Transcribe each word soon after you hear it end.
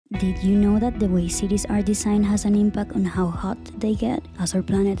Did you know that the way cities are designed has an impact on how hot they get? As our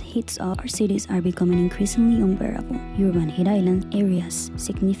planet heats up, our cities are becoming increasingly unbearable. Urban heat island areas,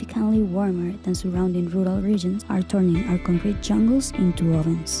 significantly warmer than surrounding rural regions, are turning our concrete jungles into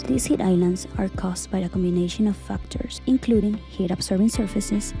ovens. These heat islands are caused by a combination of factors, including heat-absorbing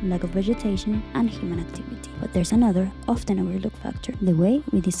surfaces, lack of vegetation, and human activity. But there's another, often overlooked factor: the way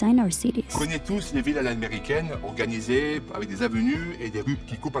we design our cities. On connaît tous les villes à l'américaine organisées avec des avenues et des rues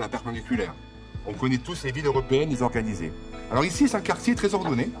qui coupent à la perpendiculaire. On connaît tous les villes européennes organisées. Alors ici, c'est un quartier très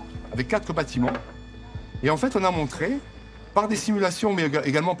ordonné, avec 4 bâtiments. Et en fait, on a montré, par des simulations, mais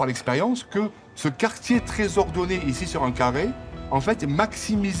également par l'expérience, que ce quartier très ordonné ici sur un carré, en fait,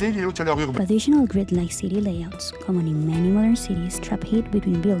 maximisait les lots de chaleur urbains. Traditional grid-like city layouts, common in many modern cities, trap heat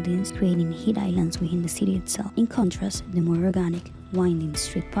between buildings, creating heat islands within the city itself. In contrast, the more organic, winding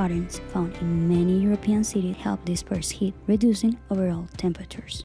street patterns found in many European cities help disperse heat, reducing overall temperatures.